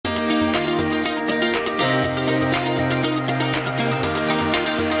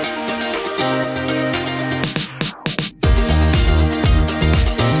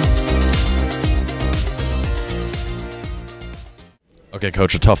Okay,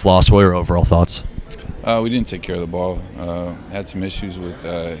 Coach, a tough loss. What are your overall thoughts? We didn't take care of the ball. Had some issues with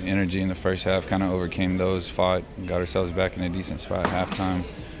energy in the first half, kind of overcame those, fought, got ourselves back in a decent spot at halftime.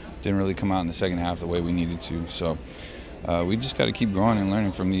 Didn't really come out in the second half the way we needed to. So we just got to keep growing and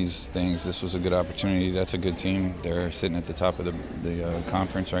learning from these things. This was a good opportunity. That's a good team. They're sitting at the top of the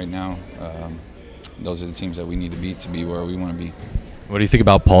conference right now. Those are the teams that we need to beat to be where we want to be. What do you think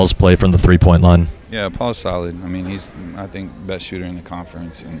about Paul's play from the three-point line? Yeah, Paul's solid. I mean, he's, I think, best shooter in the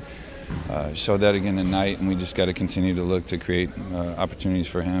conference, and showed that again tonight. And we just got to continue to look to create opportunities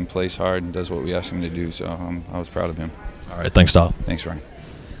for him. Plays hard and does what we ask him to do. So I was proud of him. All right, thanks, Doc. Thanks, Ryan.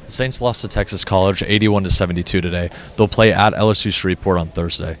 The Saints lost to Texas College 81-72 today. They'll play at LSU Shreveport on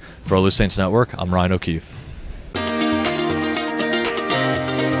Thursday. For OLLU Saints Network, I'm Ryan O'Keefe.